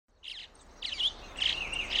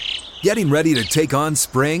Getting ready to take on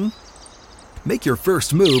spring? Make your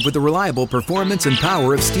first move with the reliable performance and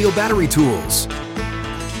power of Steel battery tools.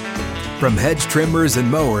 From hedge trimmers and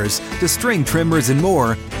mowers to string trimmers and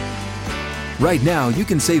more, right now you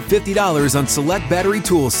can save $50 on select battery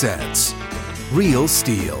tool sets. Real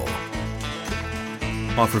Steel.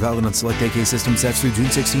 Offer valid on select AK system sets through June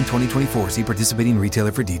 16, 2024. See participating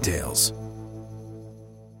retailer for details.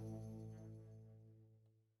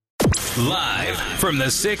 Live from the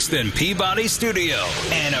 6th and Peabody studio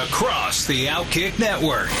and across the Outkick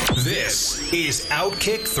network, this is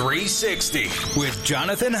Outkick 360 with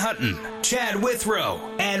Jonathan Hutton, Chad Withrow,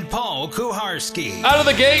 and Paul Kuharsky. Out of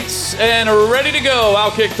the gates and ready to go.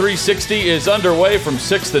 Outkick 360 is underway from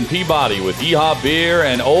 6th and Peabody with Yeehaw Beer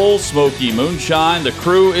and Old Smoky Moonshine. The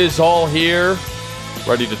crew is all here,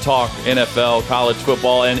 ready to talk NFL, college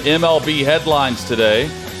football, and MLB headlines today.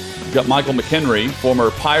 We've got Michael McHenry,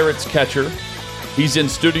 former Pirates catcher. He's in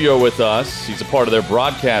studio with us. He's a part of their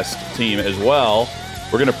broadcast team as well.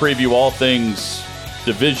 We're going to preview all things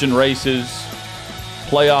division races,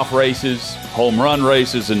 playoff races, home run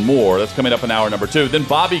races, and more. That's coming up in hour number 2. Then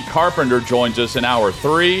Bobby Carpenter joins us in hour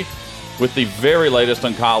 3 with the very latest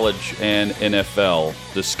on college and NFL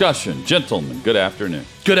discussion. Gentlemen, good afternoon.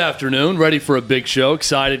 Good afternoon. Ready for a big show.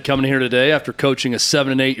 Excited coming here today after coaching a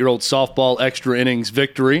 7 and 8-year-old softball extra innings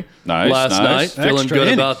victory last night. Feeling extra good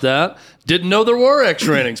innings. about that. Didn't know there were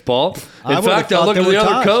extra innings, Paul. In fact, I looked at the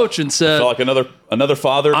other coach and said, I feel like another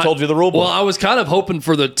father told you the rule book. Well, I was kind of hoping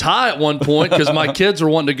for the tie at one point because my kids were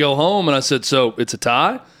wanting to go home, and I said, "So it's a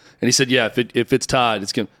tie?" And he said, "Yeah, if it's tied,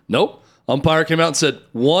 it's going." Nope. Umpire came out and said,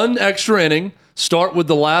 1 extra inning. Start with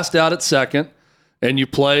the last out at second, and you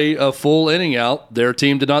play a full inning out. Their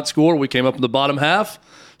team did not score. We came up in the bottom half,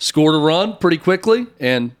 scored a run pretty quickly,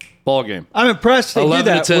 and ball game. I'm impressed they did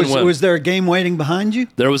that. 11-10 win. Was there a game waiting behind you?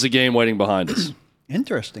 There was a game waiting behind us.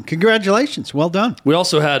 Interesting. Congratulations. Well done. We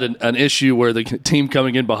also had an issue where the team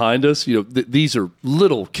coming in behind us, these are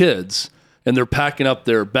little kids, and they're packing up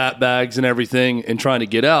their bat bags and everything and trying to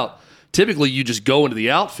get out. Typically, you just go into the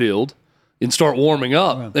outfield and start warming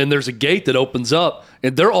up, and there's a gate that opens up,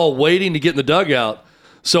 and they're all waiting to get in the dugout.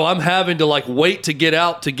 So I'm having to wait to get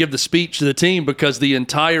out to give the speech to the team because the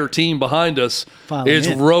entire team behind us is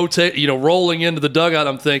rolling into the dugout.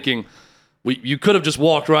 I'm thinking, you could have just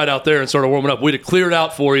walked right out there and started warming up. We'd have cleared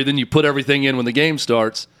out for you, then you put everything in when the game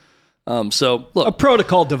starts. So look, a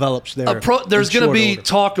protocol develops there. There's going to be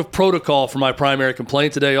talk of protocol for my primary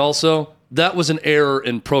complaint today. Also, that was an error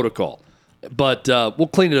in protocol, but we'll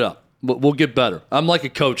clean it up. We'll get better. I'm like a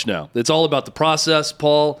coach now. It's all about the process,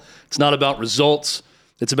 Paul. It's not about results.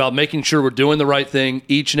 It's about making sure we're doing the right thing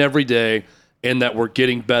each and every day and that we're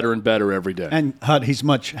getting better and better every day. And Hud, he's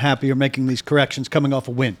much happier making these corrections coming off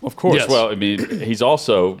a win. Of course. Yes. Well, I mean, he's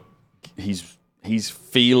also he's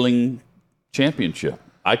feeling championship.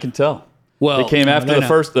 I can tell. Well, he came after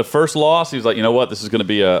the first loss. He was like, you know what, this is going to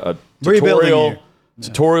be a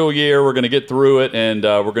tutorial year. We're going to get through it, and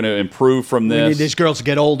we're going to improve from this. We need these girls to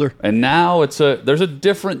get older. And now there's a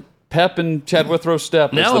different pep in Chad Withrow's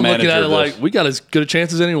step. Now I'm looking at it like we got as good a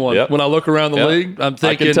chance as anyone. Yep. When I look around the league, I'm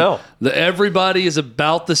thinking I can tell. that everybody is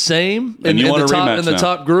about the same in the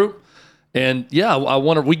top group. And yeah,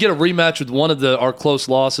 we get a rematch with one of our close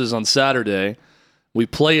losses on Saturday. We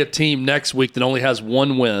play a team next week that only has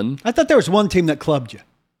 1 win. I thought there was one team that clubbed you.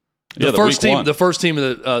 The first team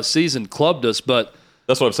of the season clubbed us, but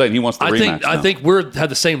that's what I'm saying. He wants the rematch. I think we're had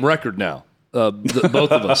the same record now,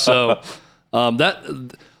 both of us. So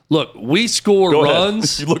look, we score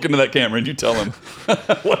runs. You look into that camera and you tell him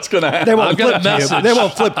what's going to happen. I've got a message. They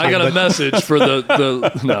won't flip. I got a message for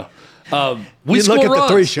the no. We you score look at runs.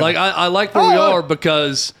 The 3 shot. I like where we are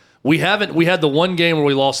because we had the one game where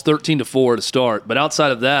we lost 13-4 to start, but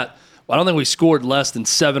outside of that, I don't think we scored less than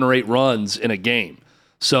 7 or 8 runs in a game.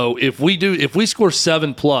 So if we score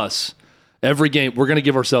 7+ every game, we're going to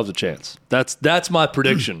give ourselves a chance. That's my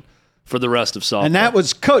prediction for the rest of softball. And that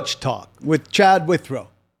was Coach Talk with Chad Withrow.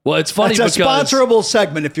 Well, it's funny because it's a sponsorable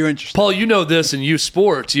segment if you're interested. Paul, you know this in youth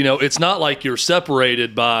sports. It's not like you're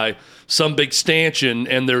separated by some big stanchion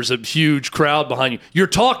and there's a huge crowd behind you. You're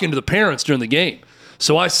talking to the parents during the game.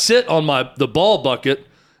 So I sit on the ball bucket,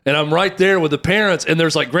 and I'm right there with the parents, and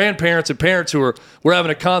there's grandparents and parents we're having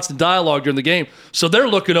a constant dialogue during the game. So they're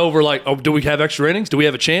looking over oh, do we have extra innings? Do we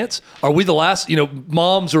have a chance? Are we the last?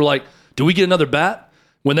 Moms are like, do we get another bat?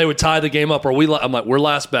 When they would tie the game up, I'm like, we're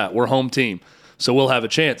last bat. We're home team. So we'll have a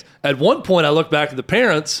chance. At one point, I looked back at the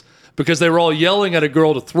parents because they were all yelling at a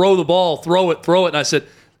girl to throw the ball, throw it. And I said,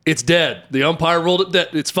 it's dead. The umpire ruled it dead.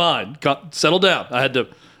 It's fine. Settle down. I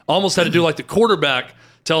almost had to do like the quarterback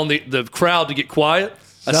telling the crowd to get quiet.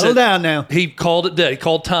 Settle down now. He called it dead. He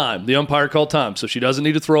called time. The umpire called time, so she doesn't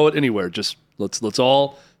need to throw it anywhere. Just let's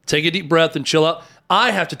all take a deep breath and chill out.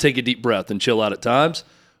 I have to take a deep breath and chill out at times.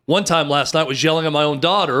 One time last night was yelling at my own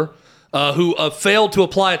daughter who failed to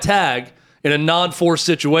apply a tag in a non-force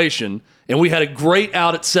situation, and we had a great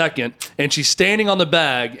out at second, and she's standing on the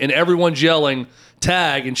bag, and everyone's yelling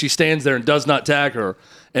tag, and she stands there and does not tag her.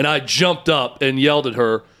 And I jumped up and yelled at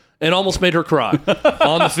her and almost made her cry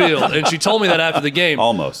on the field. And she told me that after the game.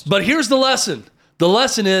 Almost. But here's the lesson. The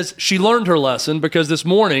lesson is she learned her lesson because this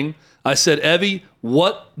morning I said, Evie,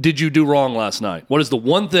 what did you do wrong last night? What is the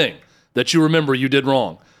one thing that you remember you did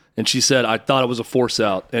wrong? And she said, I thought it was a force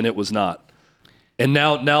out, and it was not. And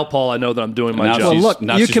now, Paul, I know that I'm doing my job. Well, look,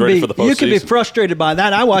 you can be frustrated by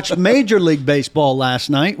that. I watched Major League Baseball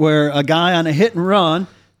last night where a guy on a hit and run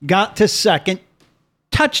got to second,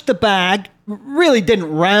 touched the bag, really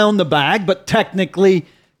didn't round the bag, but technically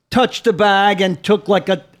touched the bag and took like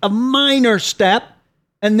a minor step.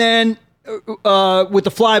 And then with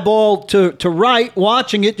the fly ball to right,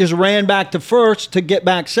 watching it, just ran back to first to get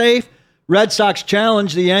back safe. Red Sox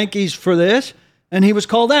challenged the Yankees for this, and he was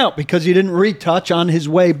called out because he didn't retouch on his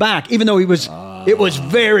way back, even though it was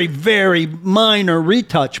very, very minor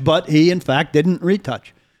retouch, but he, in fact, didn't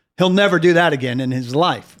retouch. He'll never do that again in his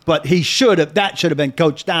life, but that should have been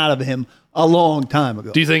coached out of him a long time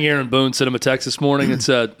ago. Do you think Aaron Boone sent him a text this morning and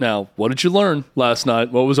said, now, what did you learn last night?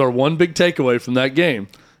 What was our one big takeaway from that game?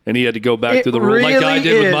 And he had to go back through the rule like I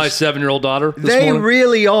did with my 7-year-old daughter this morning. They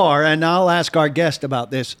really are, and I'll ask our guest about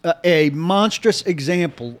this, a monstrous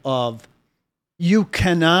example of you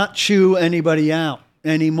cannot chew anybody out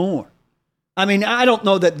anymore. I mean, I don't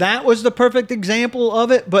know that was the perfect example of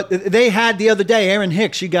it, but they had the other day, Aaron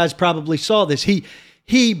Hicks, you guys probably saw this. It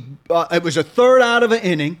was a third out of an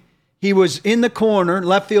inning. He was in the corner,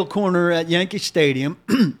 left field corner at Yankee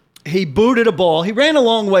Stadium. He booted a ball. He ran a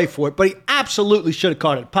long way for it, but he absolutely should have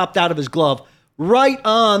caught it. It popped out of his glove right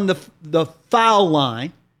on the foul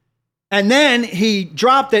line. And then he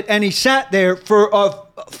dropped it, and he sat there for a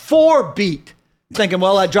 4 beat, thinking,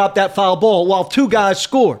 well, I dropped that foul ball while 2 guys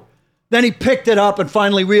scored. Then he picked it up and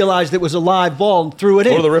finally realized it was a live ball and threw it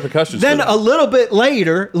in. What are the repercussions? Then a little bit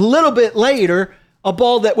later, a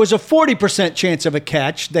ball that was a 40% chance of a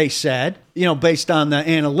catch, they said, based on the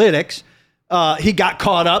analytics. He got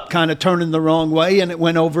caught up, kind of turning the wrong way, and it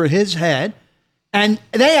went over his head. And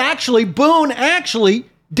Boone actually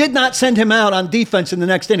did not send him out on defense in the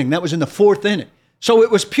next inning. That was in the 4th inning. So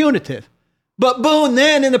it was punitive. But Boone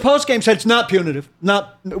then in the postgame said it's not punitive.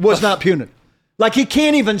 Was not punitive. Like he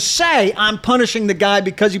can't even say, I'm punishing the guy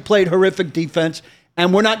because he played horrific defense,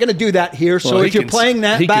 and we're not going to do that here. So if you're playing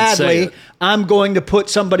that badly, I'm going to put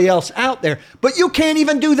somebody else out there. But you can't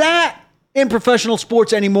even do that in professional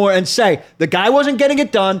sports anymore and say, the guy wasn't getting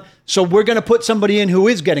it done, so we're going to put somebody in who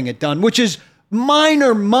is getting it done, which is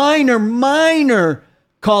minor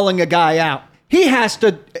calling a guy out. He has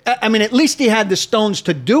to, at least he had the stones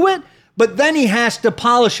to do it, but then he has to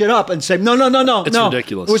polish it up and say, no. It's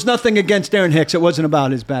ridiculous. It was nothing against Aaron Hicks. It wasn't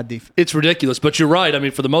about his bad defense. It's ridiculous, but you're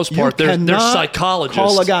right. For the most part, they're psychologists.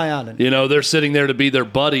 Call a guy out. They're sitting there to be their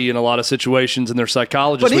buddy in a lot of situations, and they're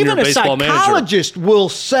psychologists but when you're a baseball manager. But even a psychologist will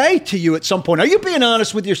say to you at some point, are you being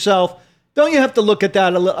honest with yourself? Don't you have to look at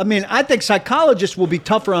that a little? I think psychologists will be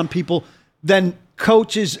tougher on people than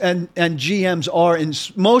coaches and GMs are in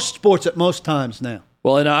most sports at most times now.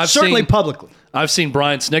 Well, and certainly publicly. I've seen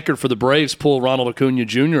Brian Snicker for the Braves pull Ronald Acuna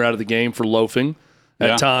Jr. out of the game for loafing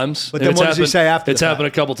at times. But then what does he say after It's happened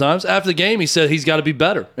a couple times. After the game, he said he's got to be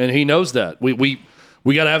better, and he knows that. We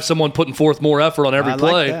got to have someone putting forth more effort on every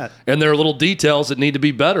play, and there are little details that need to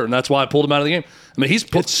be better, and that's why I pulled him out of the game.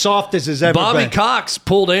 It's soft as his ever Bobby been. Cox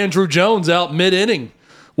pulled Andrew Jones out mid-inning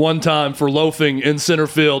one time for loafing in center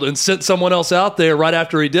field and sent someone else out there right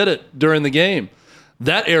after he did it during the game.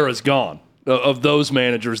 That era's gone. Of those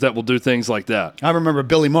managers that will do things like that. I remember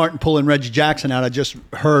Billy Martin pulling Reggie Jackson out. I just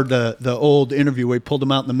heard the old interview where he pulled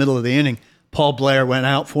him out in the middle of the inning. Paul Blair went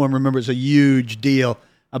out for him. Remember, it was a huge deal.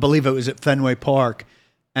 I believe it was at Fenway Park,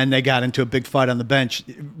 and they got into a big fight on the bench.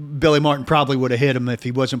 Billy Martin probably would have hit him if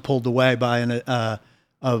he wasn't pulled away by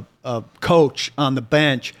a coach on the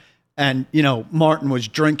bench. And, Martin was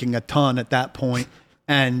drinking a ton at that point,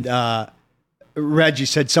 and Reggie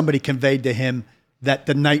said somebody conveyed to him that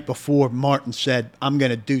the night before Martin said, I'm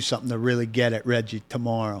going to do something to really get at Reggie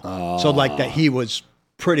tomorrow. So like that he was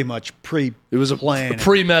pretty much It was a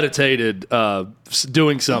premeditated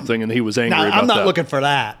doing something, and he was angry about that. I'm not looking for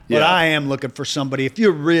that, but I am looking for somebody, if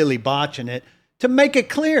you're really botching it, to make it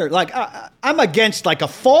clear. Like I'm against like a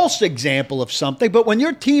false example of something, but when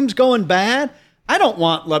your team's going bad, I don't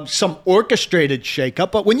want like, some orchestrated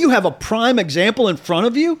shakeup, but when you have a prime example in front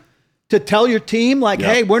of you to tell your team, like,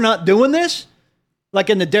 hey, we're not doing this, like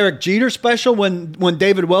in the Derek Jeter special when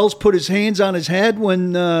David Wells put his hands on his head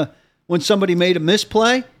when somebody made a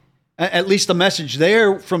misplay, at least the message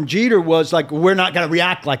there from Jeter was like, we're not going to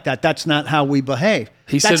react like that. That's not how we behave.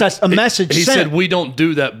 That's a message He sent. said, we don't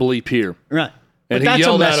do that bleep here. Right. And he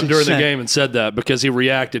yelled at him during the game and said that because he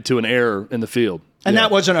reacted to an error in the field. And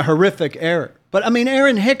that wasn't a horrific error. But, I mean,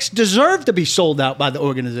 Aaron Hicks deserved to be sold out by the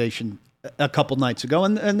organization a couple nights ago,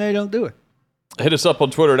 and they don't do it. Hit us up on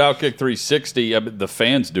Twitter at Outkick360. I mean, the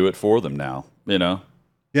fans do it for them now, you know?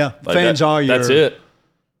 Yeah, Like fans are your... That's it.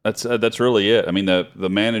 That's really it. I mean, the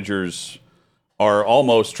managers are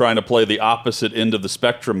almost trying to play the opposite end of the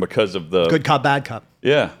spectrum because of the... Good cop, bad cop.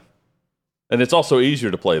 Yeah. And it's also easier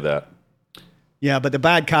to play that. Yeah, but the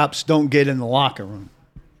bad cops don't get in the locker room.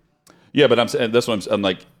 Yeah, but I'm saying that's what I'm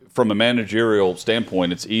like. From a managerial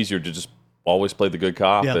standpoint, it's easier to just always play the good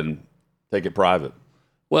cop and take it private.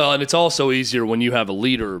 Well, and it's also easier when you have a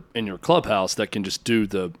leader in your clubhouse that can just do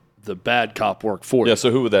the bad cop work for you. Yeah.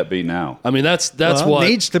 So who would that be now? I mean, that's what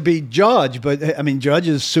needs to be Judge, but I mean, Judge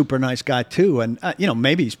is a super nice guy too, and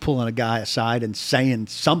maybe he's pulling a guy aside and saying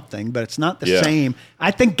something, but it's not the same.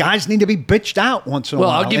 I think guys need to be bitched out once in a while.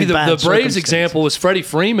 Well, I'll give you the Braves example. Was Freddie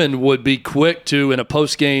Freeman would be quick to in a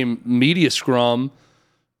post game media scrum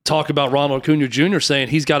talk about Ronald Acuna Jr. saying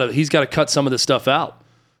he's got to cut some of this stuff out.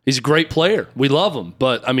 He's a great player. We love him,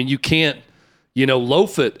 but I mean, you can't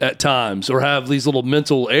loaf it at times or have these little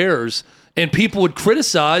mental errors. And people would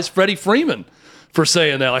criticize Freddie Freeman for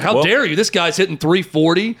saying that. Like, how dare you? This guy's hitting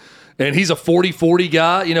 340 and he's a 40-40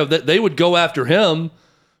 guy. That they would go after him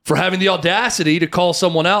for having the audacity to call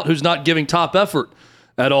someone out who's not giving top effort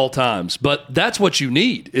at all times. But that's what you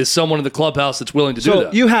need is someone in the clubhouse that's willing to do that.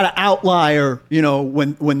 So you had an outlier,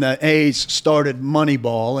 when the A's started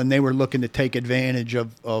Moneyball and they were looking to take advantage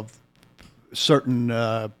of certain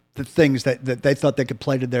the things that they thought they could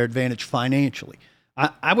play to their advantage financially.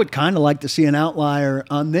 I would kind of like to see an outlier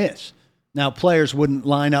on this. Now, players wouldn't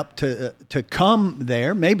line up to come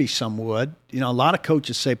there. Maybe some would. A lot of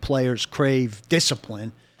coaches say players crave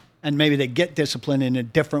discipline, and maybe they get discipline in a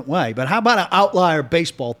different way. But how about an outlier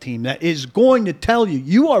baseball team that is going to tell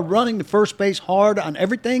you are running the first base hard on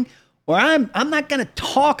everything, or I'm not going to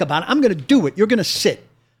talk about it. I'm going to do it. You're going to sit.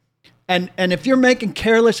 And if you're making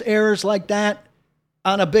careless errors like that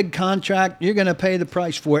on a big contract, you're going to pay the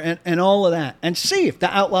price for it and all of that. And see if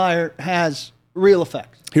the outlier has real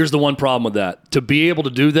effects. Here's the one problem with that. To be able to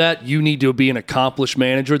do that, you need to be an accomplished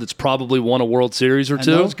manager that's probably won a World Series or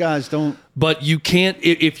two. Those guys don't. But you can't,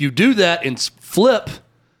 if you do that and flip,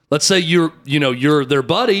 let's say you're their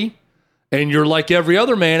buddy and you're like every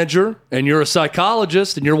other manager and you're a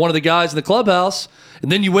psychologist and you're one of the guys in the clubhouse,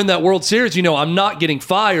 and then you win that World Series, I'm not getting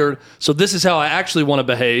fired, so this is how I actually want to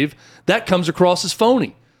behave. That comes across as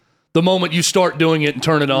phony. The moment you start doing it and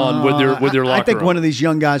turn it on with your locker room. I think one of these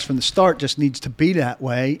young guys from the start just needs to be that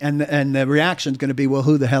way, and the reaction is going to be, well,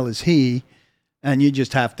 who the hell is he? And you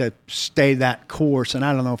just have to stay that course, and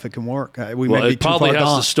I don't know if it can work. It probably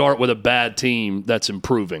has to start with a bad team that's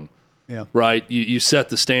improving. Yeah. Right? You set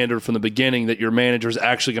the standard from the beginning that your manager is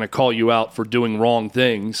actually going to call you out for doing wrong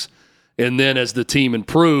things, and then as the team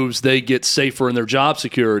improves, they get safer in their job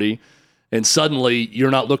security, and suddenly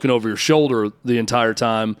you're not looking over your shoulder the entire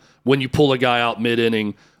time when you pull a guy out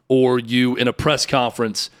mid-inning or you, in a press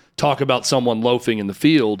conference, talk about someone loafing in the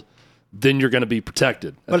field, then you're going to be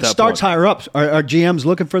protected. But it starts higher up. Are GMs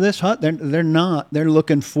looking for this, Hut? They're not. They're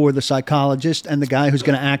looking for the psychologist and the guy who's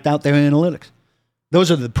going to act out their analytics.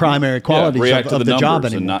 Those are the primary qualities of the job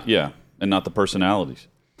anymore. And not the personalities.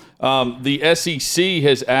 The SEC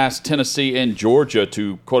has asked Tennessee and Georgia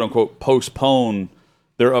to, quote-unquote, postpone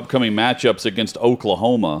their upcoming matchups against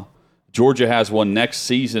Oklahoma. Georgia has one next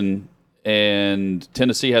season, and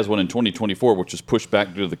Tennessee has one in 2024, which is pushed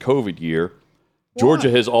back due to the COVID year. Why?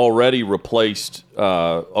 Georgia has already replaced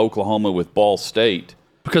Oklahoma with Ball State.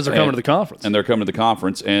 Because they're coming to the conference. And they're coming to the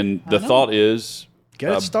conference. And the thought is,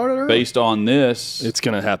 get it started early. Based on this, it's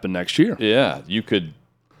going to happen next year. Yeah, you could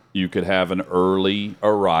have an early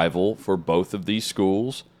arrival for both of these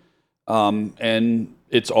schools, and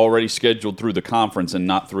it's already scheduled through the conference and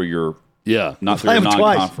not through your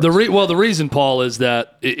non-conference. The reason, Paul, is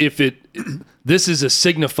that this is a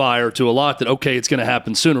signifier to a lot that it's going to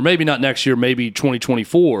happen sooner. Maybe not next year, maybe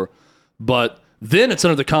 2024, but then it's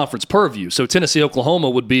under the conference purview. So Tennessee Oklahoma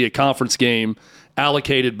would be a conference game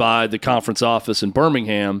allocated by the conference office in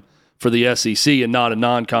Birmingham for the SEC and not a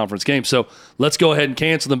non-conference game. So let's go ahead and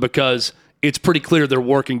cancel them because it's pretty clear they're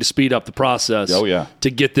working to speed up the process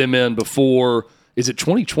to get them in before Is it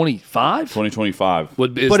 2025? 2025.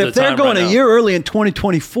 But if they're going a year early in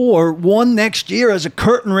 2024, one next year as a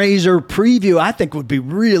curtain raiser preview, I think would be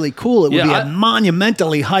really cool. It would be a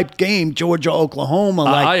monumentally hyped game, Georgia, Oklahoma.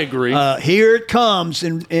 I agree. Here it comes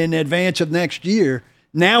in advance of next year.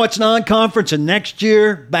 Now it's non-conference, and next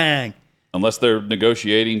year, bang. Unless they're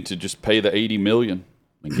negotiating to just pay the $80 million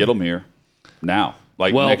and get them here now.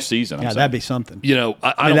 Next season. Yeah, that'd be something. I don't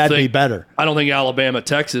that'd think be better. I don't think Alabama,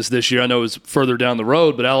 Texas this year. I know it was further down the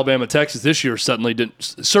road, but Alabama, Texas this year certainly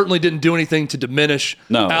didn't do anything to diminish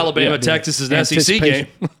Alabama, Texas as an SEC game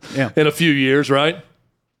in a few years, right?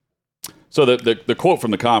 So the quote from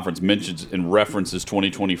the conference mentions and references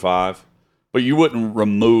 2025, but you wouldn't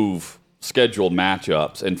remove scheduled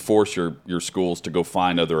matchups and force your schools to go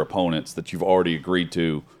find other opponents that you've already agreed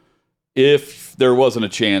to if there wasn't a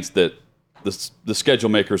chance that the schedule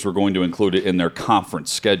makers were going to include it in their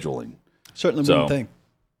conference scheduling. Certainly one thing.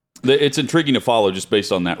 It's intriguing to follow just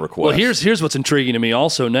based on that request. Well, here's what's intriguing to me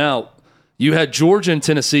also now. You had Georgia and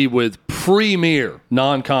Tennessee with premier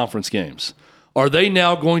non-conference games. Are they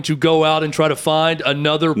now going to go out and try to find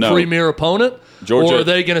another premier opponent? Or are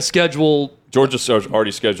they going to schedule... Georgia's already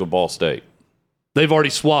scheduled Ball State. They've already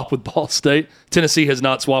swapped with Ball State. Tennessee has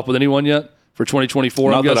not swapped with anyone yet? For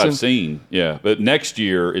 2024, not that I've seen, but next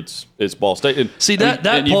year it's Ball State. And, see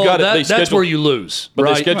that's where you lose. But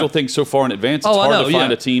right? they schedule things so far in advance. It's hard to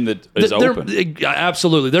find a team that is open.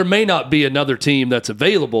 Absolutely, there may not be another team that's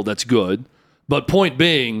available that's good. But point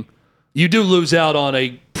being, you do lose out on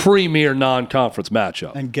a premier non-conference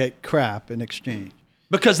matchup and get crap in exchange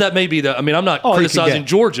because that may be the. I mean, I'm not criticizing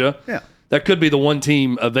Georgia. Yeah, that could be the one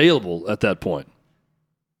team available at that point.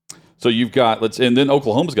 So you've got and then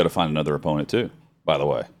Oklahoma's got to find another opponent too. By the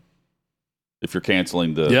way, if you're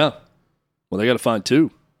canceling the well, they got to find two.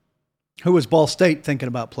 Who was Ball State thinking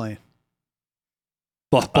about playing?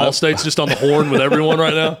 Ball State's just on the horn with everyone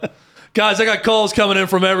right now. Guys, I got calls coming in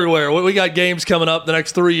from everywhere. We got games coming up the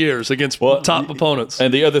next 3 years against top opponents.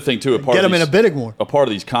 And the other thing too, get them in a bidding war. A part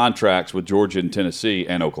of these contracts with Georgia and Tennessee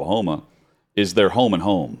and Oklahoma is their home and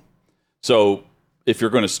home. So if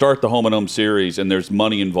you're going to start the home and home series and there's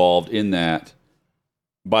money involved in that,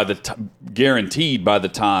 guaranteed by the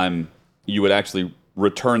time you would actually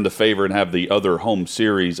return the favor and have the other home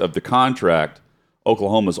series of the contract,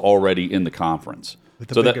 Oklahoma's already in the conference.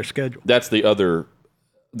 With a bigger schedule. That's the other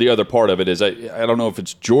part of it is I don't know if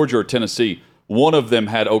it's Georgia or Tennessee. One of them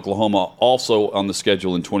had Oklahoma also on the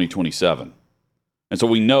schedule in 2027. And so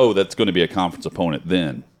we know that's going to be a conference opponent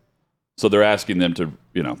then. So they're asking them to,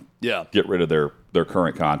 get rid of their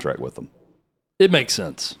current contract with them. It makes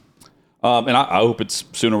sense. And I hope it's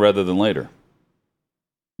sooner rather than later.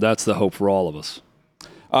 That's the hope for all of us.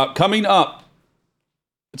 Coming up,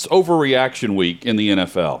 it's overreaction week in the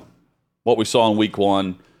NFL. What we saw in week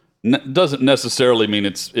 1 doesn't necessarily mean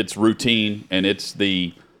it's routine and it's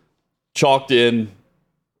the chalked in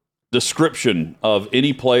description of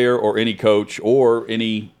any player or any coach or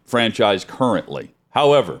any franchise currently.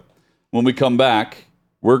 However, when we come back,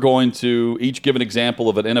 we're going to each give an example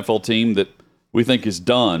of an NFL team that we think is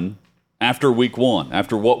done after week 1,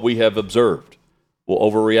 after what we have observed. We'll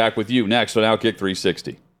overreact with you next on Outkick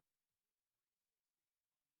 360.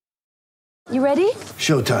 You ready?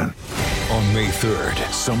 Showtime. On May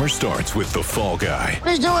 3rd, summer starts with The Fall Guy.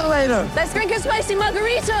 Let's do it later. Let's drink a spicy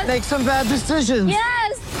margarita. Make some bad decisions.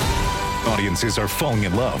 Yes. Audiences are falling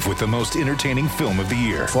in love with the most entertaining film of the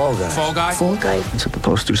year. Fall Guy. Fall Guy? Fall Guy. That's what the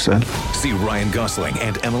poster said. See Ryan Gosling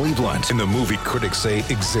and Emily Blunt in the movie critics say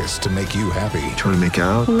exists to make you happy. Trying to make it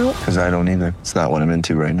out? Nope. Because I don't either. It's not what I'm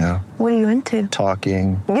into right now. What are you into?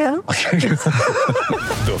 Talking. Yeah.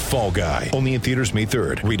 The Fall Guy. Only in theaters May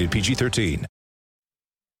 3rd. Rated PG-13.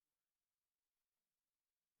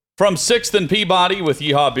 From 6th and Peabody with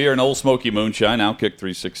Yeehaw Beer and Old Smoky Moonshine, Outkick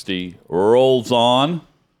 360 rolls on.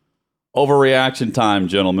 Overreaction time,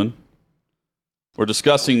 gentlemen. We're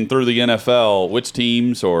discussing through the NFL which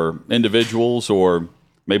teams or individuals or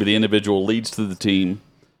maybe the individual leads to the team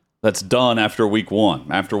that's done after week 1,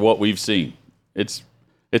 after what we've seen. It's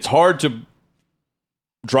hard to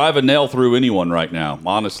drive a nail through anyone right now,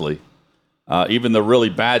 honestly. Even the really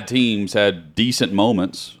bad teams had decent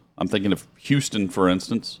moments. I'm thinking of Houston, for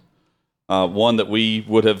instance. One that we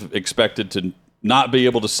would have expected to not be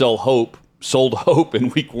able to sold hope in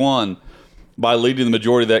week 1 by leading the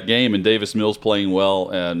majority of that game and Davis Mills playing well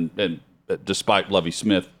and despite Lovie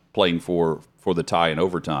Smith playing for the tie in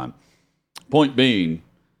overtime. Point being,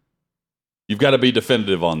 you've got to be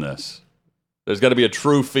definitive on this. There's got to be a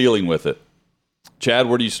true feeling with it. Chad,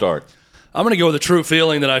 where do you start? I'm going to go with the true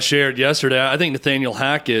feeling that I shared yesterday. I think Nathaniel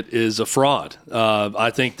Hackett is a fraud. I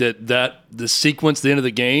think that the sequence, the end of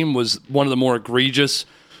the game, was one of the more egregious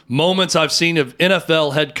moments I've seen of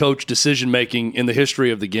NFL head coach decision-making in the history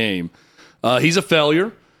of the game. He's a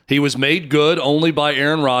failure. He was made good only by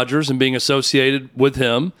Aaron Rodgers and being associated with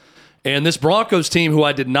him. And this Broncos team, who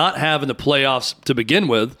I did not have in the playoffs to begin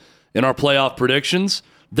with, in our playoff predictions,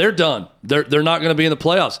 they're done. They're not going to be in the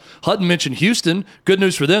playoffs. Hutton mentioned Houston. Good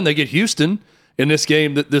news for them. They get Houston in this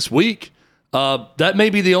game this week. That may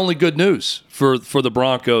be the only good news for the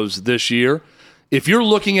Broncos this year. If you're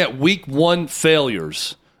looking at week 1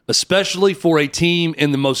 failures, especially for a team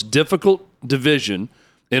in the most difficult division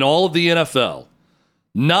in all of the NFL,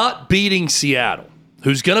 not beating Seattle,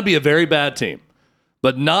 who's going to be a very bad team,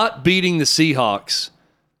 but not beating the Seahawks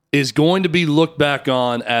is going to be looked back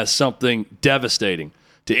on as something devastating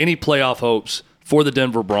to any playoff hopes for the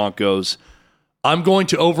Denver Broncos. I'm going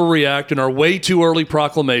to overreact in our way too early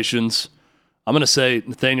proclamations. I'm going to say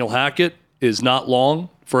Nathaniel Hackett is not long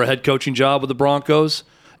for a head coaching job with the Broncos,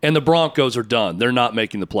 and the Broncos are done. They're not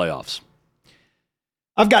making the playoffs.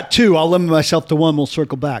 I've got 2. I'll limit myself to 1. We'll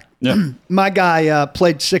circle back. Yeah. My guy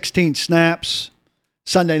played 16 snaps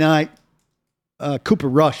Sunday night. Cooper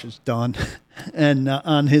Rush is done. And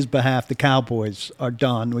on his behalf, the Cowboys are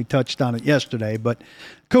done. We touched on it yesterday, but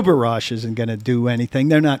Cooper Rush isn't going to do anything.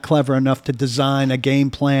 They're not clever enough to design a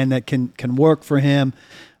game plan that can work for him.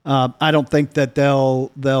 I don't think that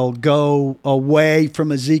they'll go away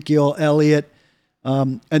from Ezekiel Elliott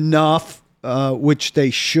enough, which they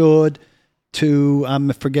should, to,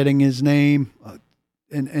 I'm forgetting his name,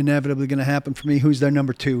 inevitably going to happen for me. Who's their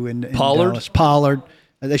number 2 in Pollard? Dallas? Pollard.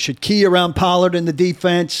 They should key around Pollard in the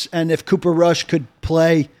defense, and if Cooper Rush could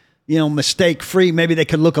play, mistake-free, maybe they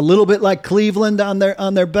could look a little bit like Cleveland on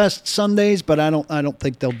their best Sundays. But I don't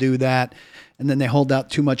think they'll do that. And then they hold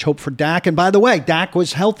out too much hope for Dak. And by the way, Dak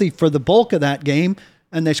was healthy for the bulk of that game,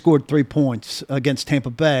 and they scored 3 points against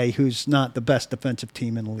Tampa Bay, who's not the best defensive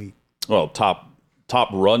team in the league. Well, top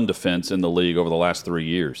run defense in the league over the last 3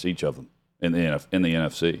 years, each of them in the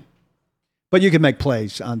NFC. But you can make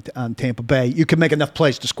plays on Tampa Bay. You can make enough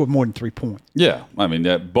plays to score more than 3 points. Yeah, I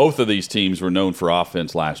mean, both of these teams were known for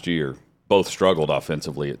offense last year. Both struggled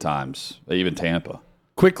offensively at times, even Tampa.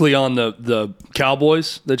 Quickly on the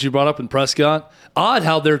Cowboys that you brought up in Prescott, odd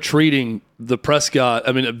how they're treating the Prescott.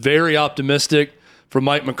 I mean, very optimistic from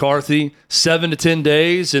Mike McCarthy, 7 to 10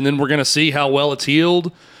 days, and then we're going to see how well it's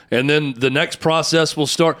healed, and then the next process will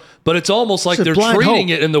start. But it's almost like they're treating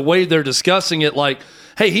it in the way they're discussing it like,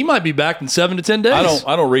 hey, he might be back in 7 to 10 days.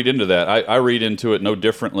 I don't read into that. I read into it no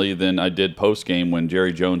differently than I did post-game when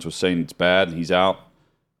Jerry Jones was saying it's bad and he's out.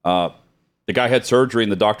 The guy had surgery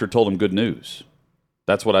and the doctor told him good news.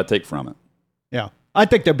 That's what I take from it. Yeah. I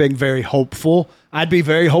think they're being very hopeful. I'd be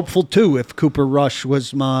very hopeful, too, if Cooper Rush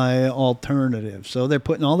was my alternative. So they're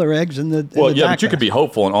putting all their eggs in the but you could be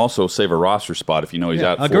hopeful and also save a roster spot if you know he's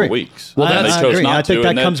out 4 weeks. Well, I agree. I think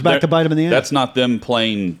that comes back to bite him in the end. That's not them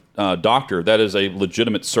playing doctor. That is a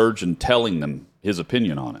legitimate surgeon telling them his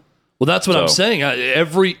opinion on it. Well, that's what I'm saying.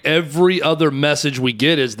 Every other message we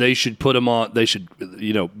get is they should put him on. They should,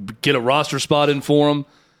 get a roster spot in for him.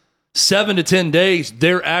 7 to 10 days,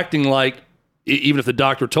 they're acting like, even if the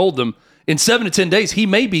doctor told them, in 7 to 10 days, he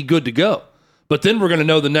may be good to go. But then we're going to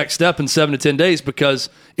know the next step in 7 to 10 days because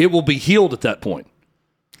it will be healed at that point.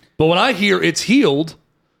 But when I hear it's healed,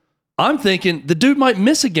 I'm thinking the dude might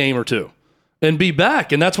miss a game or two and be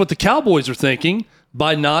back. And that's what the Cowboys are thinking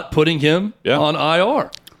by not putting him on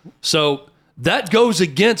IR. So that goes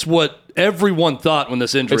against what everyone thought when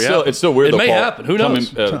this injury happened. It's still weird. It may happen. Who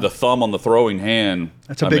knows? The thumb on the throwing hand.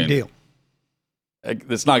 That's a big deal.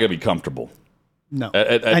 It's not going to be comfortable. No.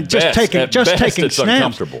 At just best, taking it's snaps.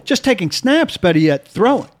 uncomfortable. Just taking snaps, better yet,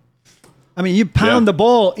 throwing. I mean, you pound the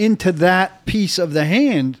ball into that piece of the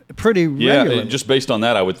hand pretty regularly. Yeah, just based on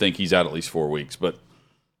that, I would think he's out at least 4 weeks. But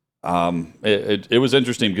it was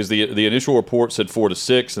interesting because the initial report said 4 to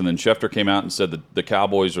 6, and then Schefter came out and said that the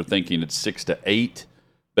Cowboys are thinking it's 6 to 8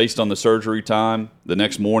 based on the surgery time. The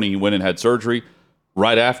next morning, he went and had surgery.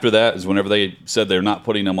 Right after that is whenever they said they're not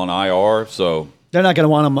putting him on IR. So they're not going to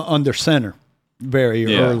want him under center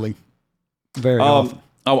very early, very often.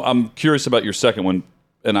 I'm curious about your second one,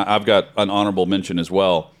 and I've got an honorable mention as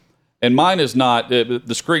well. And mine is not,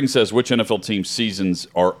 the screen says which NFL team seasons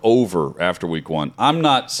are over after week 1. I'm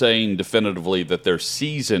not saying definitively that their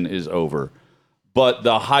season is over, but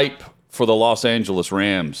the hype for the Los Angeles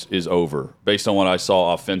Rams is over based on what I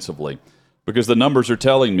saw offensively. Because the numbers are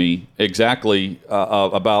telling me exactly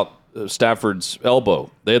about Stafford's elbow.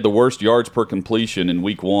 They had the worst yards per completion in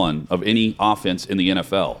week 1 of any offense in the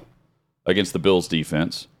NFL against the Bills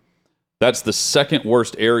defense. That's the second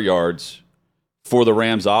worst air yards for the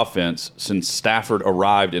Rams offense since Stafford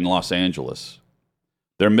arrived in Los Angeles.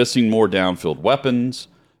 They're missing more downfield weapons.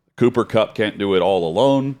 Cooper Kupp can't do it all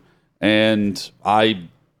alone. And I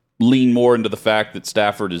lean more into the fact that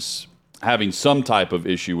Stafford is having some type of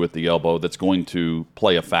issue with the elbow that's going to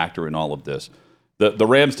play a factor in all of this. The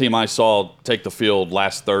Rams team I saw take the field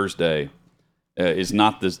last Thursday is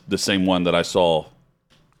not the same one that I saw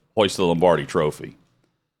hoist the Lombardi Trophy.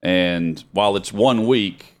 And while it's 1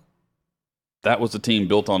 week, that was a team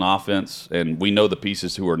built on offense, and we know the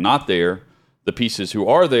pieces who are not there. The pieces who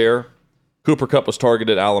are there, Cooper Kupp was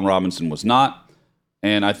targeted, Allen Robinson was not.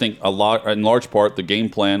 And I think in large part, the game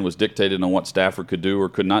plan was dictated on what Stafford could do or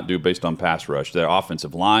could not do based on pass rush. Their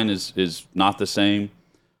offensive line is not the same.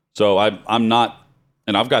 So I'm not,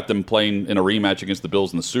 and I've got them playing in a rematch against the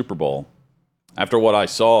Bills in the Super Bowl. After what I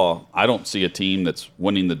saw, I don't see a team that's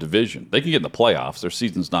winning the division. They can get in the playoffs. Their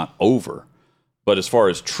season's not over. But as far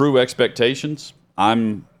as true expectations,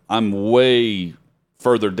 I'm way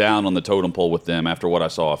further down on the totem pole with them after what I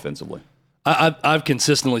saw offensively. I've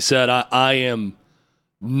consistently said I am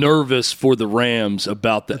nervous for the Rams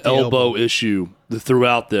about the elbow issue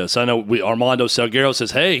throughout this. I know Armando Salguero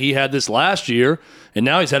says, hey, he had this last year, and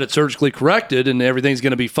now he's had it surgically corrected, and everything's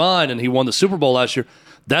going to be fine, and he won the Super Bowl last year.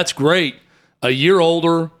 That's great. A year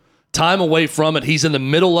older, time away from it. He's in the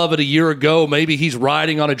middle of it a year ago. Maybe he's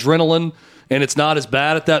riding on adrenaline, and it's not as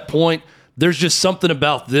bad at that point. There's just something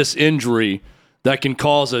about this injury that can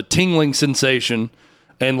cause a tingling sensation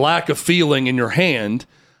and lack of feeling in your hand.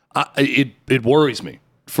 It worries me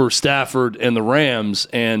for Stafford and the Rams,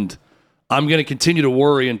 and I'm going to continue to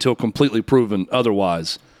worry until completely proven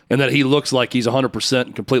otherwise, and that he looks like he's 100%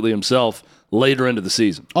 and completely himself later into the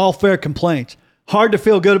season. All fair complaints. Hard to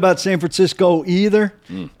feel good about San Francisco either,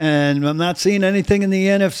 and I'm not seeing anything in the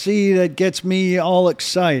NFC that gets me all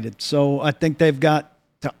excited. So I think they've got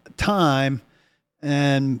time,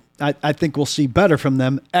 and I think we'll see better from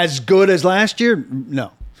them. As good as last year?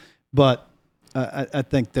 No. But I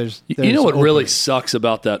think there's you know what really sucks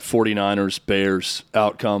about that 49ers-Bears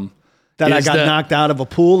outcome? That I got knocked out of a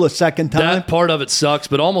pool a second time? That part of it sucks,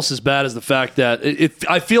 but almost as bad as the fact that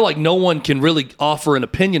I feel like no one can really offer an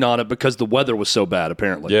opinion on it because the weather was so bad,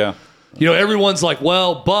 apparently. Yeah. You know, everyone's like,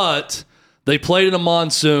 well, but they played in a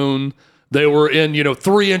monsoon. They were in,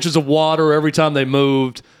 3 inches of water every time they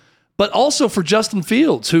moved. But also for Justin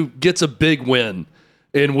Fields, who gets a big win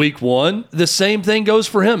in week 1, the same thing goes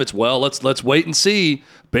for him. It's, well, let's wait and see.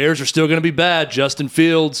 Bears are still going to be bad. Justin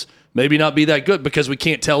Fields maybe not be that good because we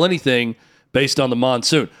can't tell anything based on the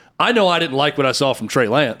monsoon. I know I didn't like what I saw from Trey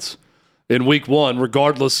Lance in week 1,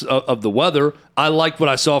 regardless of the weather. I liked what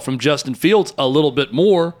I saw from Justin Fields a little bit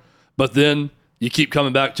more, but then you keep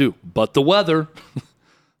coming back to, but the weather.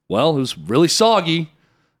 Well, it was really soggy,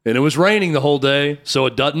 and it was raining the whole day, so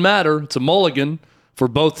it doesn't matter. It's a mulligan for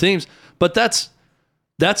both teams. But that's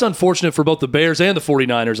unfortunate for both the Bears and the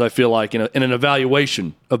 49ers, I feel like, in an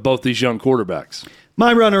evaluation of both these young quarterbacks.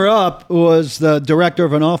 My runner-up was the director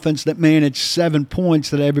of an offense that managed 7 points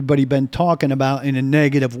that everybody been talking about in a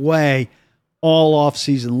negative way all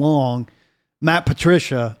offseason long. Matt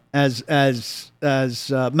Patricia as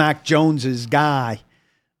Mac Jones's guy.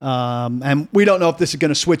 And we don't know if this is going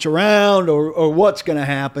to switch around or what's going to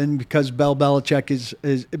happen because Bill Belichick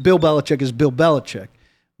is Bill Belichick.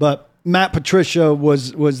 But Matt Patricia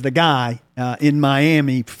was the guy in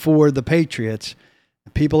Miami for the Patriots.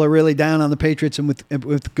 People are really down on the Patriots and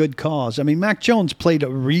with good cause. I mean, Mac Jones played a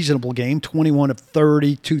reasonable game, 21 of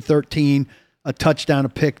 30, 213, a touchdown, a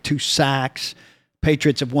pick, 2 sacks.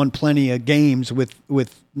 Patriots have won plenty of games with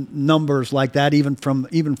numbers like that, even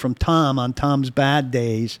from Tom on Tom's bad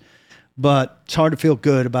days. But it's hard to feel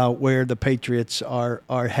good about where the Patriots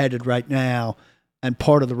are headed right now. And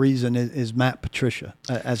part of the reason is Matt Patricia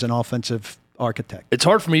as an offensive architect. It's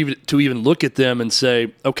hard for me to even look at them and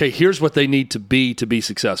say, okay, here's what they need to be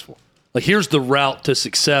successful. Like, here's the route to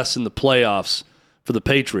success in the playoffs for the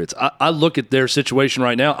Patriots. I look at their situation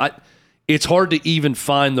right now. It's hard to even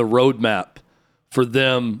find the roadmap for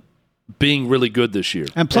them being really good this year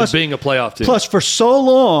and being a playoff team. Plus, for so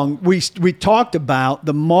long, we talked about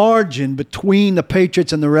the margin between the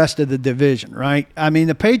Patriots and the rest of the division, right? I mean,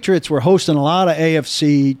 the Patriots were hosting a lot of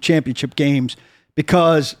AFC championship games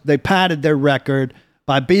because they padded their record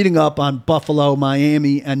by beating up on Buffalo,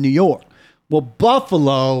 Miami, and New York. Well,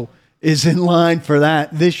 Buffalo is in line for that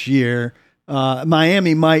this year.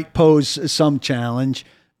 Miami might pose some challenge.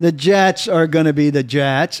 The Jets are going to be the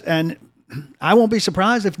Jets, and I won't be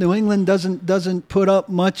surprised if New England doesn't put up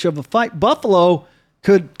much of a fight. Buffalo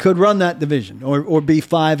could run that division or be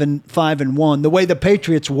 5-1, the way the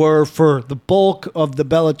Patriots were for the bulk of the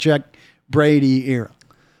Belichick Brady era.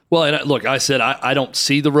 Well, and look, I said I don't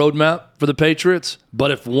see the roadmap for the Patriots,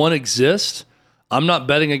 but if one exists, I'm not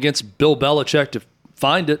betting against Bill Belichick to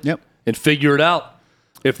find it and figure it out.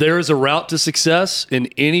 If there is a route to success in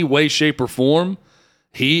any way, shape, or form,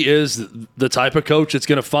 he is the type of coach that's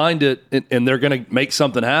going to find it, and they're going to make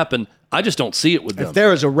something happen. I just don't see it with them. If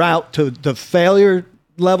there is a route to the failure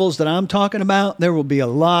levels that I'm talking about, there will be a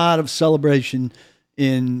lot of celebration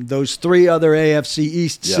in those 3 other AFC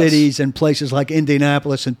East cities and places like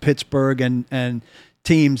Indianapolis and Pittsburgh and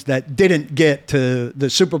teams that didn't get to the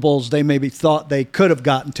Super Bowls they maybe thought they could have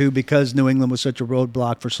gotten to because New England was such a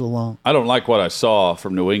roadblock for so long. I don't like what I saw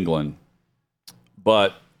from New England,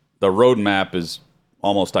 but the roadmap is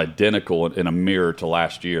almost identical in a mirror to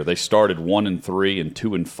last year. They started 1-3 and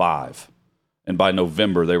 2-5, and by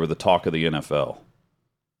November they were the talk of the NFL.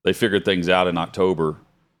 They figured things out in October.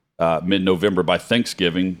 Mid-November, by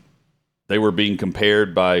Thanksgiving, they were being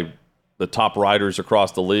compared by the top writers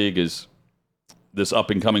across the league as this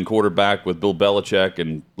up-and-coming quarterback with Bill Belichick,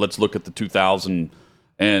 and let's look at the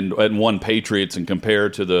 2001 Patriots and compare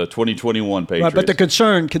to the 2021 Patriots. Right, but the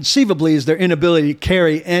concern, conceivably, is their inability to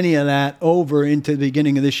carry any of that over into the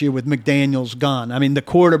beginning of this year with McDaniels gone. I mean, the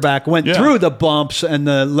quarterback went through the bumps and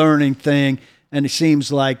the learning thing, and it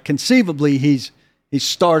seems like conceivably he's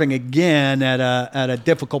starting again at a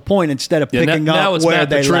difficult point instead of picking now up it's where Matt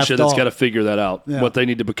they Patricia left that's off. got to figure that out, what they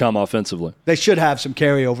need to become offensively. They should have some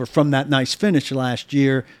carryover from that nice finish last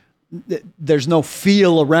year. There's no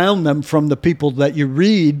feel around them from the people that you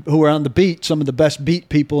read who are on the beat, some of the best beat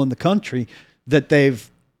people in the country, that they've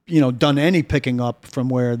done any picking up from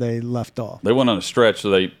where they left off. They went on a stretch,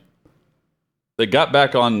 so they got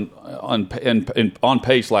back on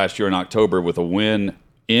pace last year in October with a win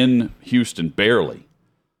in Houston, barely.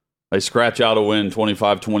 They scratch out a win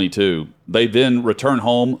 25-22. They then return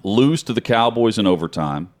home, lose to the Cowboys in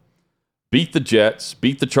overtime, beat the Jets,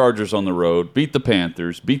 beat the Chargers on the road, beat the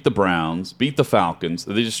Panthers, beat the Browns, beat the Falcons.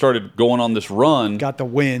 They just started going on this run. Got the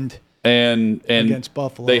wind and against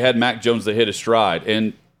Buffalo. They had Mac Jones that hit his stride.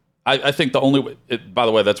 And I think the only way, by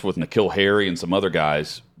the way, that's with N'Keal Harry and some other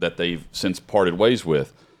guys that they've since parted ways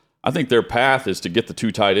with. I think their path is to get the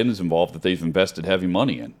 2 tight ends involved that they've invested heavy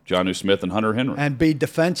money in, Jonnu Smith and Hunter Henry. And be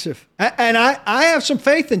defensive. And I have some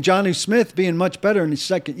faith in Jonnu Smith being much better in his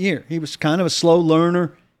second year. He was kind of a slow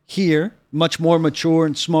learner here, much more mature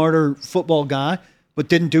and smarter football guy, but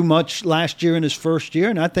didn't do much last year in his first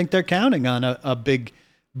year. And I think they're counting on a big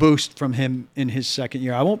boost from him in his second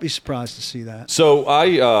year. I won't be surprised to see that. So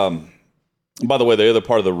by the way, the other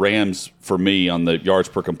part of the Rams for me on the yards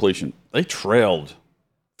per completion, they trailed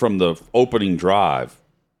from the opening drive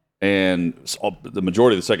and the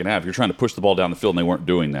majority of the second half. You're trying to push the ball down the field, and they weren't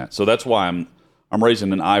doing that. So that's why I'm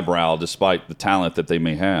raising an eyebrow despite the talent that they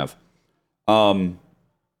may have. I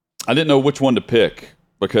didn't know which one to pick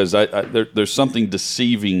because there's something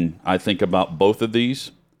deceiving, I think, about both of these.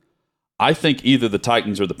 I think either the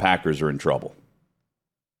Titans or the Packers are in trouble,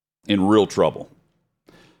 in real trouble.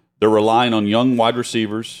 They're relying on young wide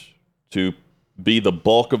receivers to be the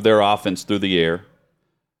bulk of their offense through the air.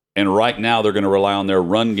 And right now they're going to rely on their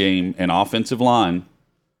run game and offensive line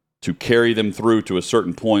to carry them through to a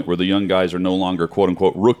certain point where the young guys are no longer,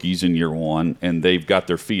 quote-unquote, rookies in year one, and they've got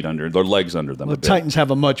their legs under them. Well, the Titans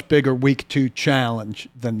have a much bigger week 2 challenge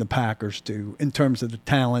than the Packers do in terms of the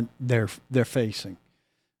talent they're facing.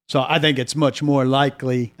 So I think it's much more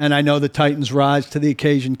likely, and I know the Titans rise to the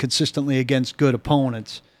occasion consistently against good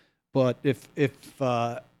opponents, but if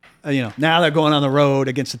now they're going on the road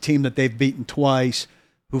against a team that they've beaten twice,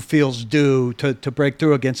 who feels due to break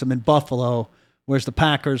through against them in Buffalo, whereas the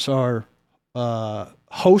Packers are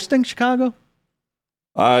hosting Chicago?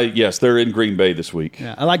 Yes, they're in Green Bay this week.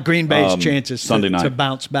 Yeah, I like Green Bay's chances Sunday night to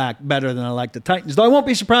bounce back better than I like the Titans, though I won't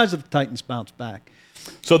be surprised if the Titans bounce back.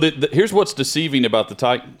 So here's what's deceiving about the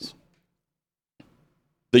Titans.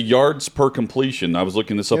 The yards per completion, I was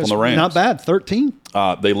looking this up on the Rams. Not bad, 13.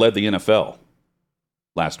 They led the NFL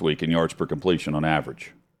last week in yards per completion on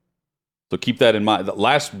average. So keep that in mind.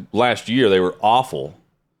 Last year, they were awful,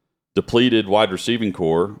 depleted wide receiving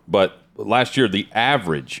core. But last year, the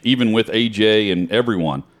average, even with AJ and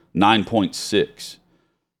everyone, 9.6.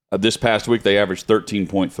 This past week, they averaged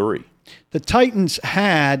 13.3. The Titans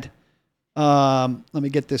had, let me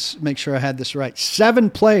get this, make sure I had this right,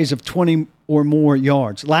 7 plays of 20 or more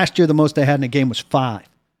yards. Last year, the most they had in a game was 5.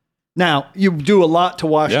 Now, you do a lot to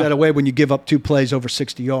wash that away when you give up 2 plays over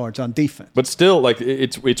 60 yards on defense. But still, like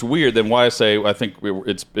it's weird. Then why I think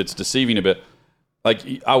it's deceiving a bit.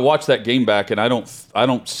 Like I watched that game back, and I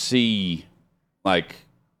don't see like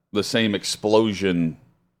the same explosion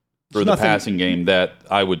for the passing game that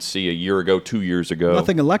I would see a year ago, 2 years ago.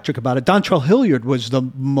 Nothing electric about it. Dontrell Hilliard was the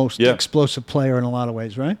most explosive player in a lot of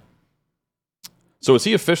ways, right? So is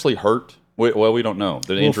he officially hurt? Well, we don't know.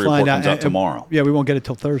 The injury report comes out tomorrow. Yeah, we won't get it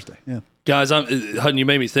till Thursday. Yeah, guys, Hutton, you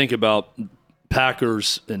made me think about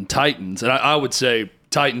Packers and Titans, and I would say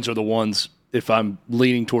Titans are the ones. If I'm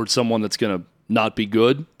leaning towards someone that's going to not be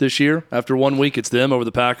good this year after 1 week, it's them over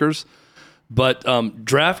the Packers. But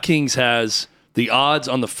DraftKings has the odds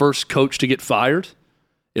on the first coach to get fired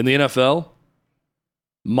in the NFL.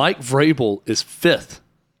 Mike Vrabel is 5th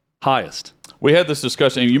highest. We had this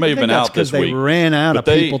discussion. You may have been out this week. They ran out of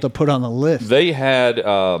people to put on the list. They had.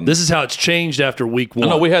 This is how it's changed after week 1.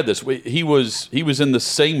 No, we had this. He was in the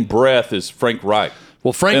same breath as Frank Reich.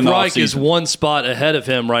 Well, Frank Reich is one spot ahead of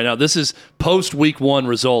him right now. This is post week 1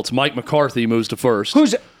 results. Mike McCarthy moves to first.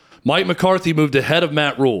 Mike McCarthy moved ahead of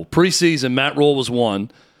Matt Rule. Preseason, Matt Rule was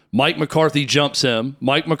 1. Mike McCarthy jumps him.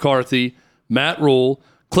 Mike McCarthy, Matt Rule.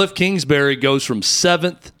 Cliff Kingsbury goes from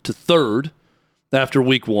 7th to 3rd after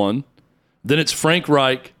week 1. Then it's Frank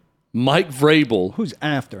Reich, Mike Vrabel. Who's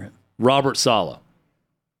after him? Robert Saleh.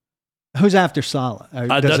 Who's after Saleh?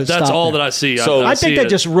 That's all that I see. So I think they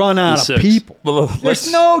just run out of people.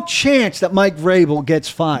 There's no chance that Mike Vrabel gets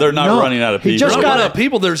fired. They're not running out of people. He just got out of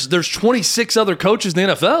people. There's 26 other coaches in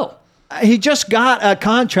the NFL. He just got a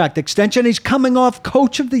contract extension. He's coming off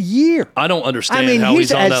Coach of the Year. I don't understand how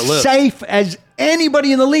he's on that list. He's as safe as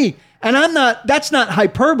anybody in the league, and I'm not. That's not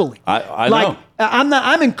hyperbole. I know.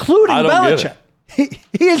 I'm including Belichick.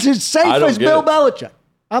 He is as safe as Bill Belichick.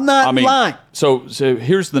 I'm not lying. So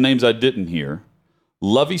here's the names I didn't hear: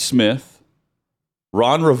 Lovie Smith,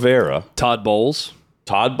 Ron Rivera, Todd Bowles.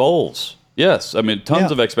 Yes, I mean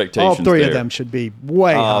tons of expectations. All three of them should be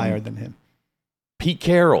way higher than him. Pete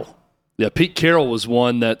Carroll. Yeah, Pete Carroll was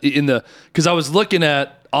one that because I was looking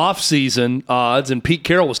at off-season odds, and Pete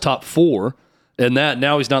Carroll was top 4, and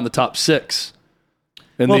now he's not in the top 6.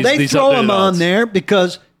 Well, they throw him on there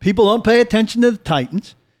because people don't pay attention to the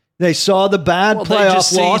Titans. They saw the bad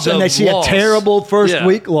playoff loss, and they see a terrible first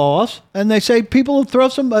week loss, and they say people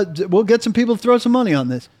will we'll get some people to throw some money on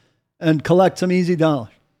this and collect some easy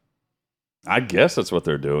dollars. I guess that's what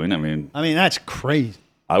they're doing. I mean, that's crazy.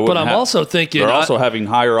 But I'm also thinking they're also having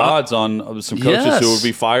higher odds on some coaches who would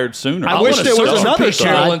be fired sooner. I wish there was another side.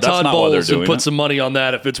 Carroll and Todd Bowles and put some money on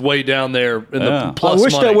that if it's way down there in the plus I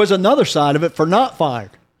wish money. there was another side of it for not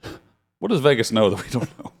fired. What does Vegas know that we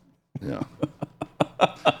don't know?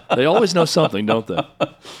 Yeah, they always know something, don't they?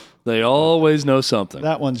 They always know something.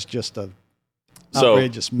 That one's just a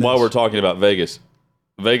outrageous miss. While we're talking about Vegas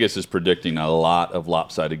is predicting a lot of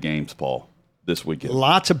lopsided games, Paul, this weekend.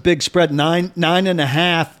 Lots of big spread,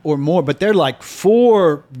 9.5 or more, but they're like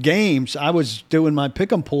 4 games. I was doing my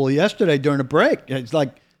pick'em pool yesterday during a break. It's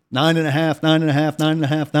like 9.5, 9.5,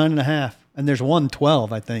 9.5, 9.5, and there's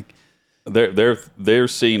 112, I think. They're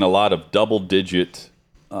seeing a lot of double-digit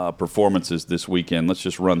performances this weekend. Let's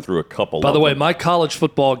just run through a couple. By the way, my college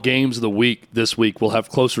football games of the week this week will have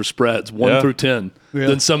closer spreads 1 through 10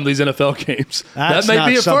 than some of these NFL games. That may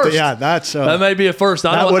be a first. Yeah, that may be a first.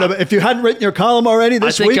 If you hadn't written your column already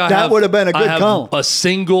this week, that would have been a good column. A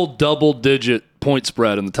single double-digit point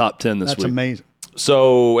spread in the top 10 this week. That's amazing.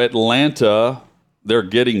 So Atlanta, they're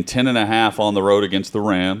getting 10.5 on the road against the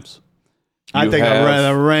Rams. I think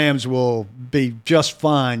the Rams will be just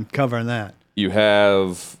fine covering that. You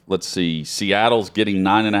have, Seattle's getting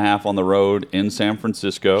 9.5 on the road in San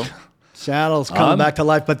Francisco. Seattle's coming back to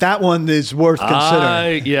life, but that one is worth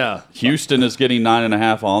considering. Houston is getting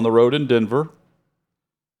 9.5 on the road in Denver.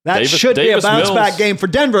 That should be a bounce-back game for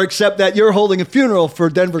Denver, except that you're holding a funeral for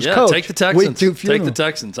Denver's coach. Take the Texans. Take the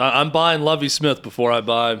Texans. I'm buying Lovie Smith before I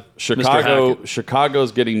buy Chicago. Mr. Hackett.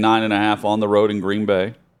 Chicago's getting 9.5 on the road in Green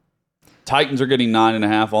Bay. Titans are getting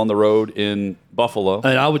 9.5 on the road in Buffalo.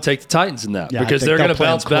 And I would take the Titans in that because they're going to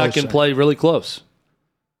bounce back and play really close.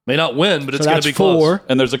 May not win, but it's going to be close.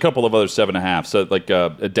 And there's a couple of other 7.5.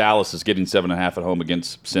 So Dallas is getting 7.5 at home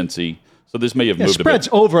against Cincy. So this may have moved a bit. Spreads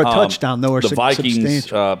over a touchdown, though, are the Vikings,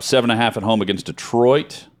 7.5 at home against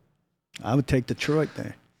Detroit. I would take Detroit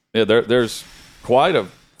there. Yeah, there's quite a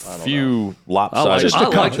few lopsided.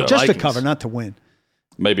 Just to cover, not to win.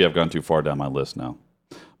 Maybe I've gone too far down my list now.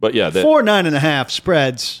 But yeah, 4 9.5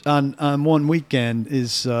 spreads on one weekend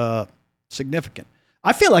is significant.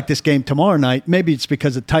 I feel like this game tomorrow night, maybe it's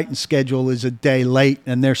because the Titans' schedule is a day late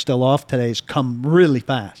and they're still off today, has come really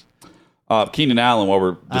fast. Keenan Allen, while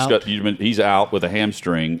we're discussing, he's out with a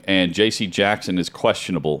hamstring, and J.C. Jackson is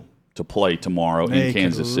questionable to play tomorrow in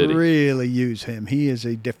Kansas City. Really use him. He is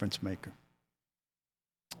a difference maker.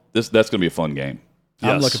 That's going to be a fun game.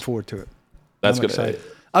 I'm looking forward to it. That's good.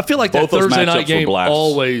 I feel like that Both those Thursday matchups night were game blasts.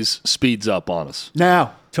 always speeds up on us.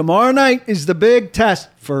 Now, tomorrow night is the big test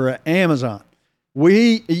for Amazon.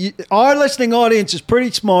 Our listening audience is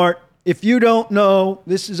pretty smart. If you don't know,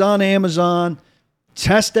 this is on Amazon.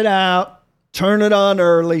 Test it out. Turn it on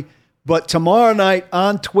early. But tomorrow night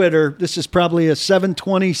on Twitter, this is probably a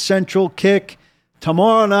 7:20 Central kick.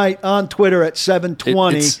 Tomorrow night on Twitter at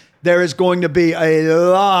 7:20, there is going to be a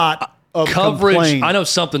lot of coverage. complaint. I know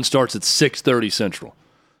something starts at 6:30 Central.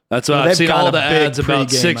 That's what I've they've seen got all a the big ads about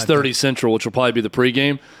pregame, I 6:30 think. Central, which will probably be the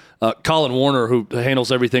pregame. Colin Warner, who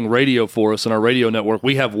handles everything radio for us on our radio network,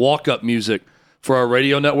 we have walk-up music for our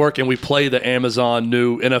radio network, and we play the Amazon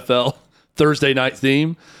new NFL Thursday night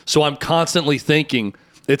theme. So I'm constantly thinking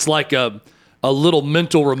it's like a little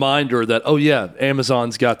mental reminder that, oh, yeah,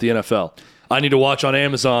 Amazon's got the NFL. I need to watch on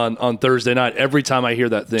Amazon on Thursday night every time I hear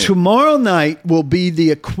that thing. Tomorrow night will be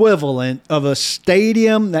the equivalent of a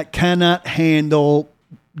stadium that cannot handle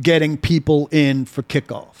getting people in for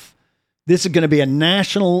kickoff. This is going to be a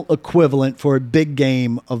national equivalent for a big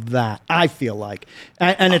game of that, I feel like.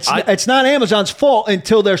 And it's not Amazon's fault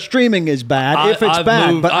until their streaming is bad, if it's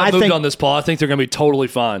bad. I've moved on this, Paul. I think they're going to be totally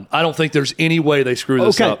fine. I don't think there's any way they screw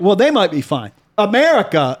this up. Okay, well, they might be fine.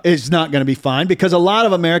 America is not going to be fine because a lot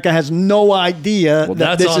of America has no idea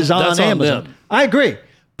that this is on Amazon. Them. I agree,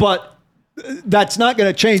 but that's not going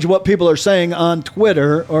to change what people are saying on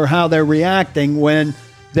Twitter or how they're reacting when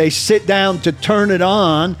they sit down to turn it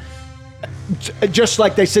on, just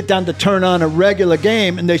like they sit down to turn on a regular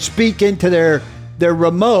game and they speak into their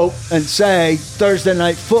remote and say Thursday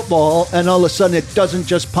Night Football, and all of a sudden it doesn't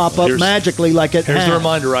just pop up magically like it has. Here's the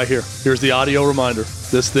reminder right here. Here's the audio reminder,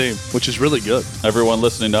 this theme, which is really good. Everyone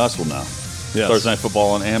listening to us will know. Yes. Thursday Night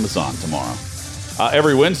Football on Amazon tomorrow.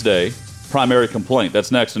 Every Wednesday, Primary Complaint.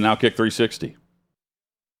 That's next on Outkick 360.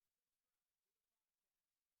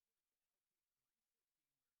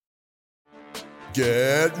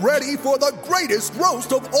 Get ready for the greatest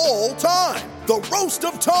roast of all time, the Roast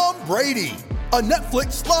of Tom Brady, a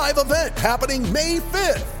Netflix live event happening May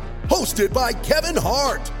 5th. Hosted by Kevin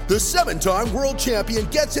Hart, the 7-time world champion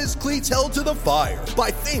gets his cleats held to the fire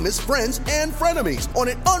by famous friends and frenemies on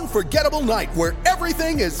an unforgettable night where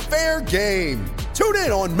everything is fair game. Tune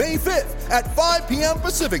in on May 5th at 5 p.m.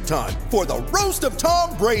 Pacific time for the Roast of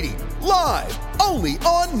Tom Brady, live only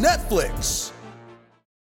on Netflix.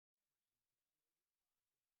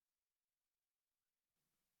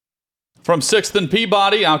 From 6th and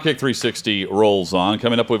Peabody, Outkick 360 rolls on.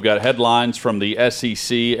 Coming up, we've got headlines from the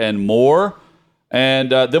SEC and more.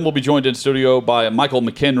 And then we'll be joined in studio by Michael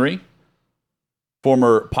McHenry,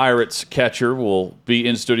 former Pirates catcher, will be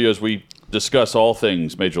in studio as we discuss all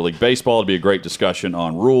things Major League Baseball. It'll be a great discussion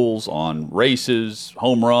on rules, on races,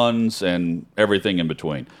 home runs, and everything in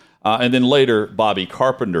between. And then later, Bobby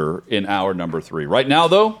Carpenter in hour number 3. Right now,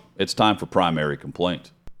 though, it's time for Primary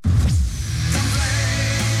Complaint.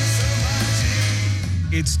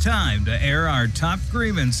 It's time to air our top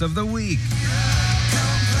grievance of the week.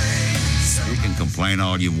 You can complain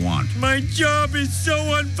all you want. My job is so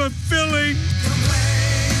unfulfilling.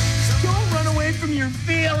 Don't run away from your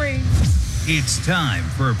feelings. It's time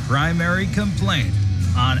for Primary Complaint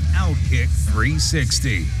on Outkick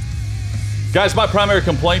 360. Guys, my primary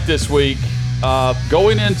complaint this week,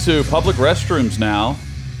 going into public restrooms now,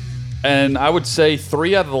 and I would say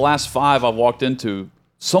 3 out of the last 5 I've walked into,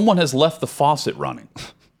 someone has left the faucet running.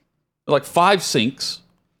 Like 5 sinks,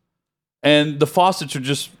 and the faucets are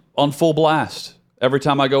just on full blast every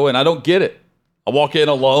time I go in. I don't get it. I walk in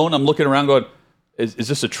alone. I'm looking around going, is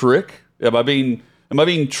this a trick? Am I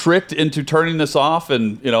being tricked into turning this off?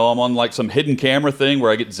 And, I'm on like some hidden camera thing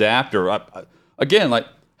where I get zapped. Or again,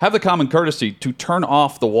 have the common courtesy to turn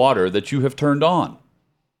off the water that you have turned on.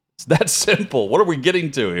 It's that simple. What are we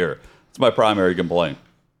getting to here? It's my primary complaint.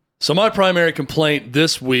 So my primary complaint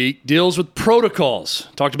this week deals with protocols.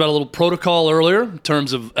 Talked about a little protocol earlier in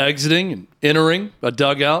terms of exiting and entering a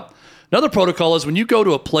dugout. Another protocol is when you go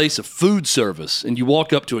to a place of food service and you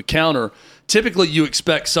walk up to a counter, typically you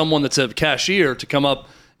expect someone that's a cashier to come up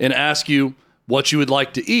and ask you what you would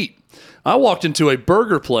like to eat. I walked into a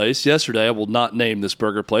burger place yesterday. I will not name this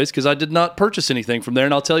burger place because I did not purchase anything from there,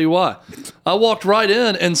 and I'll tell you why. I walked right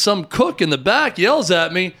in, and some cook in the back yells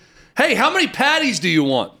at me, "Hey, how many patties do you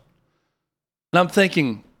want?" And I'm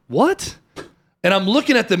thinking, what? And I'm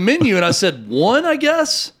looking at the menu, and I said, 1, I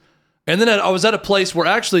guess? And then I was at a place where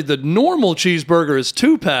actually the normal cheeseburger is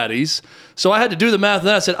 2 patties. So I had to do the math, and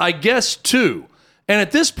then I said, I guess 2. And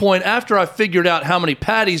at this point, after I figured out how many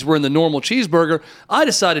patties were in the normal cheeseburger, I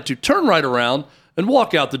decided to turn right around and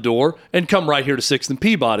walk out the door and come right here to 6th and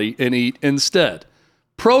Peabody and eat instead.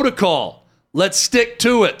 Protocol. Let's stick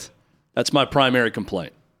to it. That's my primary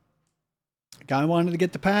complaint. Guy wanted to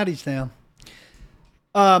get the patties down.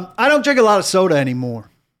 I don't drink a lot of soda anymore,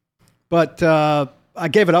 but I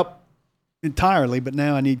gave it up entirely, but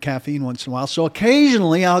now I need caffeine once in a while. So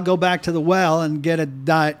occasionally I'll go back to the well and get a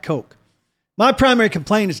Diet Coke. My primary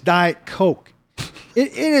complaint is Diet Coke.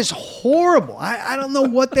 It is horrible. I don't know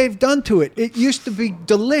what they've done to it. It used to be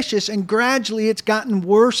delicious, and gradually it's gotten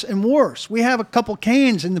worse and worse. We have a couple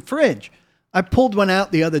cans in the fridge. I pulled one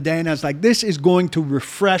out the other day, and I was like, this is going to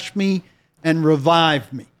refresh me and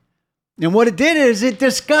revive me. And what it did is it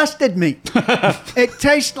disgusted me. It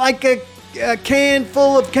tastes like a can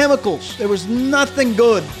full of chemicals. There was nothing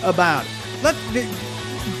good about it.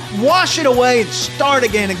 Wash it away and start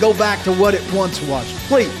again and go back to what it once was,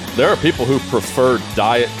 please. There are people who prefer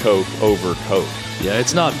Diet Coke over Coke. Yeah,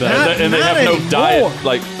 it's not bad. And they have anymore. no diet.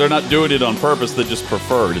 Like, they're not doing it on purpose. They just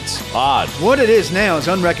prefer it. It's odd. What it is now is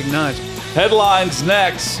unrecognizable. Headlines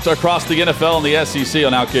next across the NFL and the SEC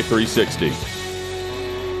on Outkick 360.